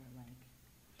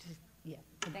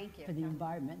Thank you. for the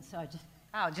environment, so I just...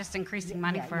 Oh, just increasing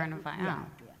money for an environment.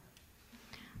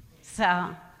 Yeah.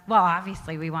 So, well,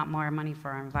 obviously we want more money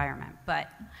for our environment, but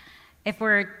if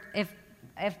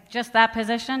just that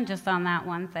position, just on that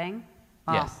one thing,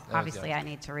 well, Yes, that was obviously the I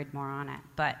need to read more on it.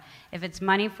 But if it's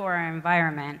money for our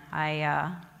environment,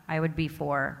 I would be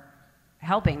for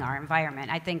helping our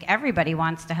environment. I think everybody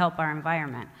wants to help our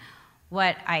environment.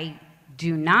 What I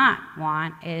do not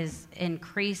want is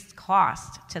increased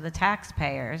cost to the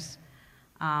taxpayers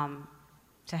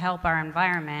to help our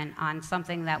environment on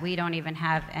something that we don't even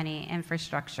have any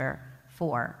infrastructure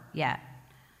for yet.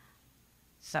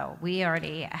 So we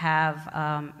already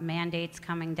have mandates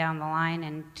coming down the line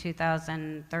in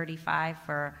 2035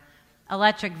 for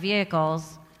electric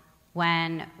vehicles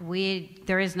when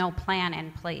there is no plan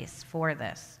in place for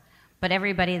this. But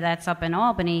everybody that's up in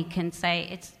Albany can say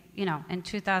it's, in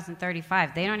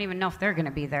 2035. They don't even know if they're going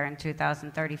to be there in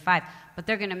 2035, but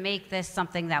they're going to make this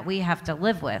something that we have to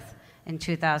live with in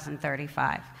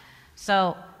 2035.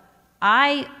 So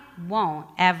I won't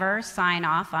ever sign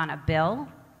off on a bill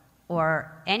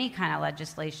or any kind of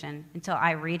legislation until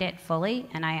I read it fully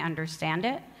and I understand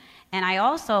it. And I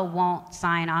also won't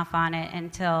sign off on it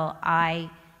until I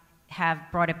have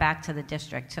brought it back to the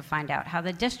district to find out how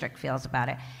the district feels about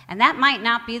it. And that might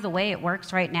not be the way it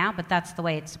works right now, but that's the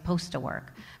way it's supposed to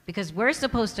work. Because we're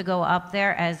supposed to go up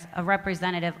there as a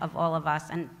representative of all of us.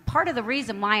 And part of the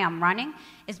reason why I'm running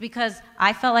is because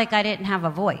I felt like I didn't have a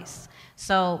voice.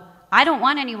 So I don't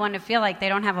want anyone to feel like they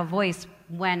don't have a voice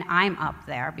when I'm up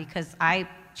there, because I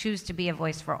choose to be a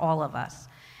voice for all of us.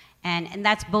 And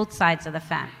that's both sides of the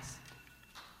fence.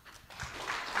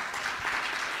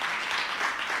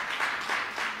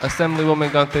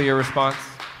 Assemblywoman Gunther, your response?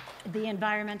 The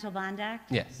Environmental Bond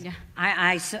Act? Yes. Yeah.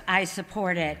 I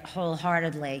support it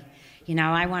wholeheartedly.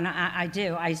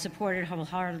 I support it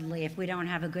wholeheartedly. If we don't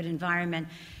have a good environment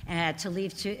to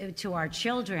leave to our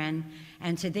children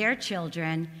and to their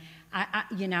children,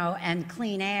 and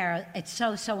clean air, it's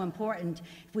so important.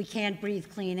 If we can't breathe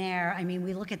clean air,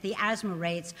 we look at the asthma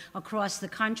rates across the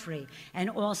country and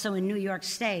also in New York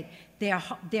State. They're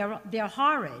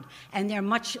horrid, and they're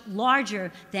much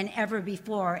larger than ever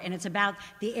before. And it's about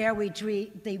the air we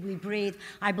breathe.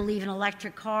 I believe in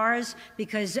electric cars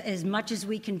because as much as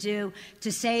we can do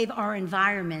to save our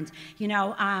environment.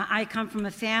 I come from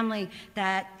a family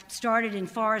that started in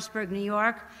Forestburg, New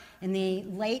York, in the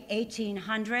late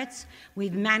 1800s.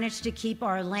 We've managed to keep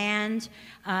our land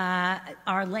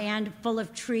full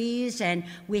of trees, and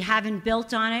we haven't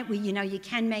built on it. You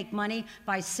can make money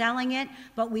by selling it,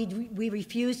 but we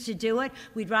refuse to do it.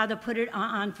 We'd rather put it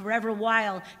on forever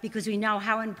wild because we know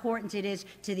how important it is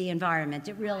to the environment.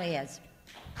 It really is.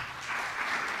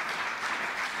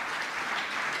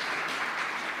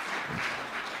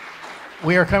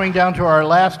 We are coming down to our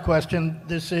last question.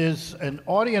 This is an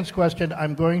audience question.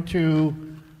 I'm going to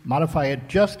modify it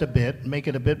just a bit, make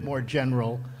it a bit more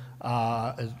general,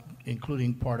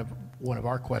 including part of one of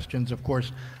our questions. Of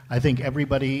course, I think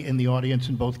everybody in the audience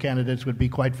and both candidates would be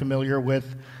quite familiar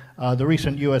with the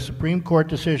recent U.S. Supreme Court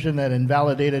decision that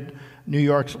invalidated New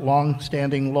York's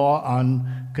long-standing law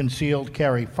on concealed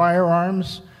carry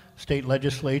firearms. State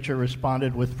legislature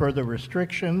responded with further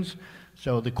restrictions.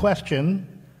 So the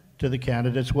question to the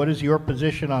candidates, what is your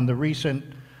position on the recent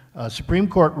Supreme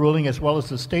Court ruling as well as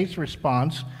the state's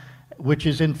response, which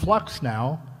is in flux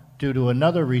now due to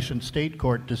another recent state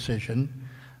court decision?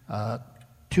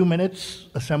 2 minutes,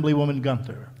 Assemblywoman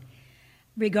Gunther.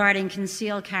 Regarding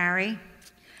concealed carry?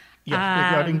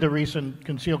 Yes, regarding the recent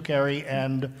concealed carry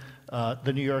and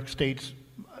the New York State's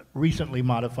recently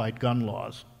modified gun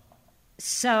laws.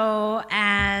 So,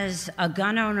 as a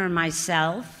gun owner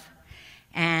myself,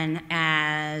 and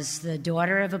as the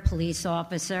daughter of a police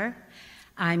officer,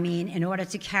 in order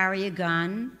to carry a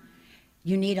gun,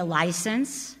 you need a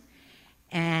license,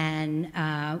 and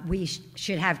we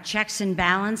should have checks and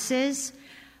balances.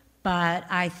 But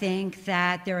I think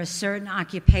that there are certain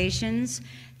occupations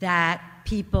that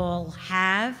people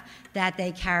have that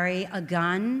they carry a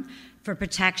gun for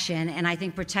protection, and I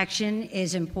think protection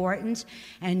is important.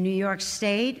 And New York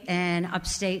State and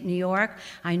upstate New York,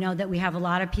 I know that we have a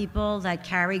lot of people that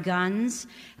carry guns.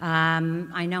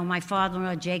 I know my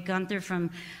father-in-law, Jake Gunther,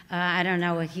 from,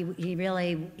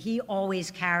 he always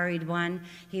carried one.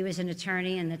 He was an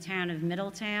attorney in the town of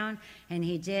Middletown, and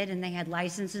he did, and they had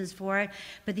licenses for it.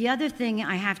 But the other thing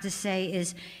I have to say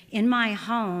is, in my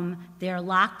home, they're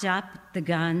locked up, the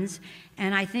guns,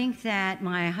 And I think that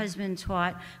my husband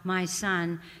taught my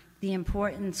son the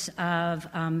importance of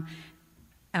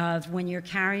when you're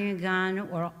carrying a gun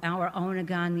or own a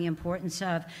gun, the importance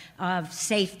of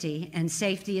safety. And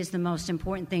safety is the most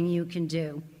important thing you can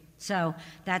do. So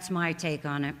that's my take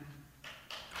on it.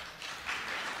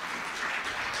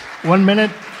 1 minute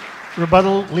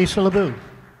rebuttal, Lisa LeBoux.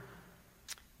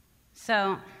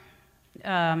 So,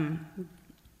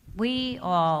 we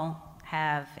all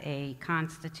have a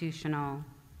constitutional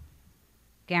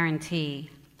guarantee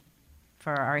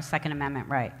for our Second Amendment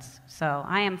rights. So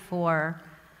I am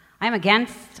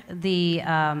against the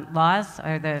laws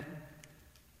or the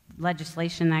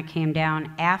legislation that came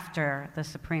down after the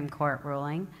Supreme Court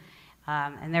ruling.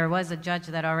 And there was a judge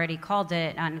that already called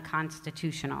it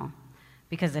unconstitutional,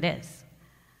 because it is.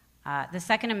 The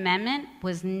Second Amendment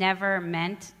was never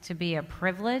meant to be a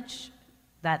privilege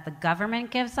that the government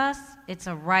gives us. It's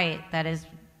a right that is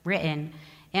written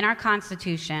in our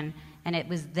Constitution, and it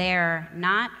was there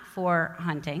not for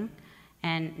hunting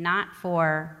and not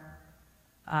for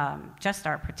just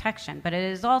our protection, but it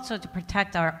is also to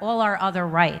protect all our other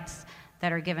rights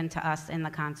that are given to us in the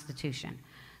Constitution.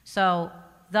 So,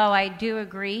 though I do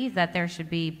agree that there should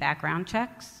be background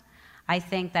checks, I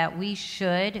think that we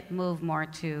should move more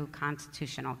to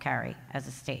constitutional carry as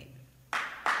a state.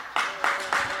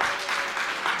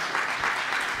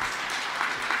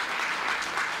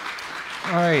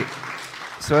 All right.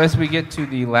 So as we get to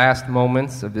the last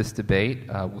moments of this debate,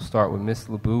 we'll start with Ms.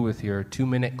 LeBoux with your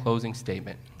 2-minute closing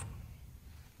statement.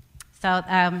 So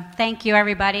thank you,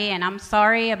 everybody, and I'm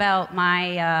sorry about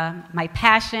my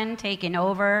passion taking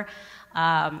over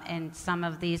in some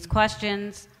of these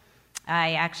questions.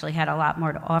 I actually had a lot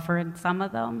more to offer in some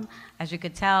of them, as you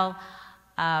could tell.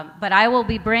 But I will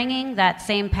be bringing that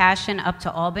same passion up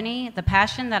to Albany, the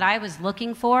passion that I was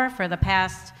looking for the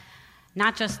past,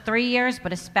 not just 3 years,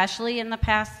 but especially in the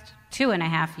past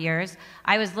 2.5 years.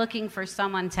 I was looking for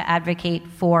someone to advocate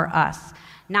for us,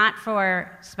 not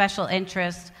for special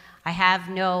interest. I have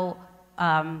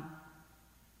I'm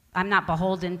not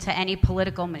beholden to any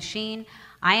political machine.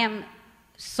 I am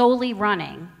solely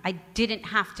running. I didn't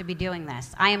have to be doing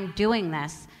this. I am doing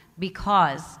this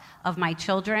because of my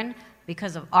children,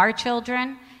 because of our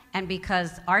children, and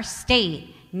because our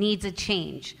state needs a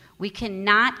change. We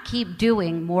cannot keep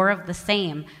doing more of the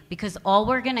same, because all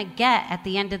we're going to get at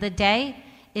the end of the day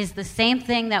is the same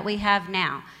thing that we have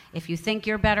now. If you think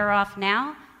you're better off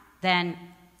now, then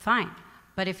fine.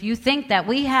 But if you think that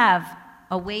we have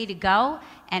a way to go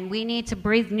and we need to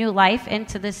breathe new life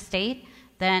into this state,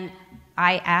 then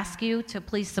I ask you to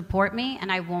please support me,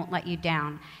 and I won't let you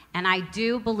down. And I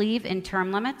do believe in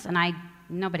term limits, and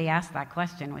nobody asked that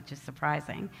question, which is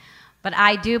surprising. But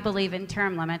I do believe in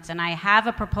term limits, and I have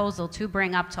a proposal to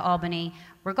bring up to Albany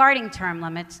regarding term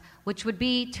limits, which would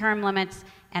be term limits,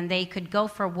 and they could go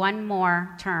for one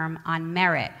more term on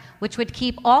merit, which would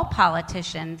keep all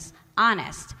politicians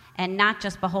honest and not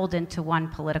just beholden to one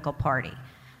political party.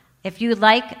 If you'd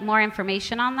like more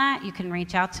information on that, you can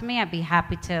reach out to me. I'd be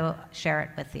happy to share it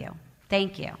with you.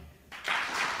 Thank you.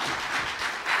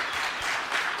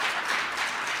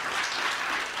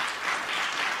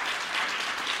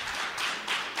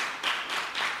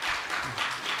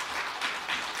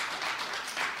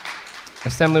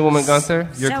 Assemblywoman Gunther,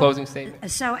 your closing statement.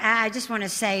 So I just want to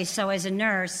say, as a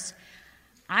nurse,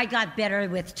 I got better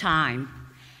with time.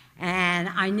 And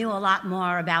I knew a lot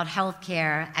more about health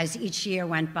care as each year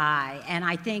went by. And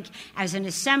I think as an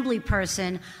assembly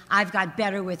person, I've got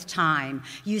better with time.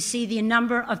 You see the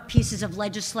number of pieces of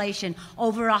legislation,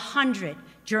 over 100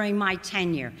 during my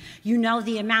tenure. You know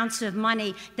the amounts of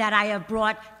money that I have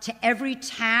brought to every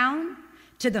town,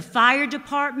 to the fire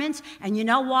departments. And you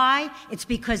know why? It's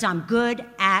because I'm good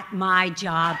at my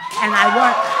job and I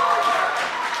work.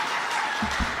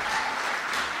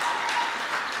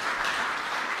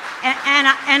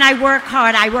 And I work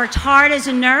hard. I worked hard as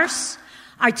a nurse.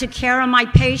 I took care of my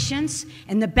patients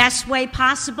in the best way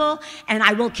possible, and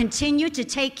I will continue to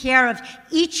take care of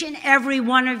each and every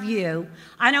one of you.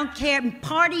 I don't care.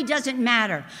 Party doesn't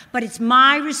matter, but it's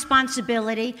my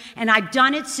responsibility, and I've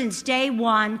done it since day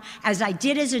one. As I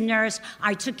did as a nurse,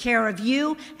 I took care of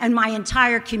you and my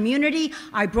entire community.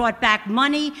 I brought back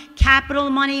money, capital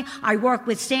money. I worked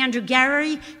with Sandra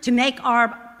Gary to make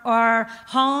our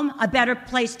home a better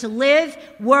place to live,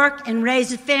 work, and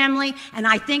raise a family, and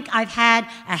I think I've had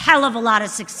a hell of a lot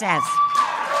of success.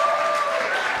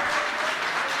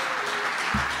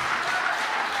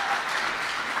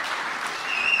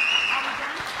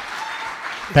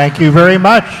 Thank you very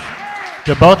much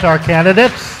to both our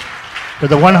candidates. To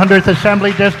the 100th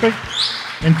Assembly District,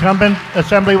 incumbent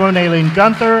Assemblywoman Aileen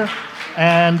Gunther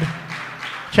and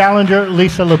challenger,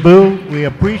 Lisa LeBoux. We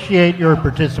appreciate your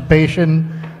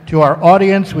participation. To our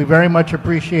audience, we very much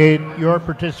appreciate your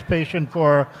participation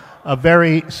for a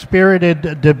very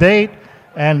spirited debate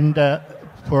and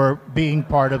for being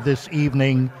part of this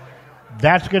evening.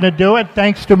 That's going to do it.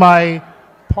 Thanks to my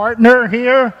partner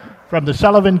here from the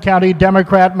Sullivan County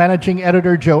Democrat, Managing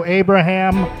Editor Joe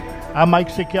Abraham. I'm Mike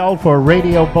Sikel for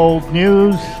Radio Bold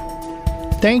News.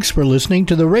 Thanks for listening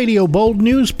to the Radio Bold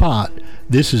News Pod.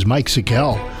 This is Mike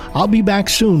Sikel. I'll be back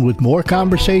soon with more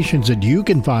conversations that you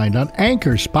can find on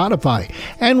Anchor, Spotify,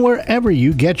 and wherever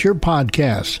you get your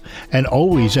podcasts, and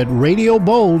always at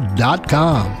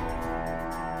radiobold.com.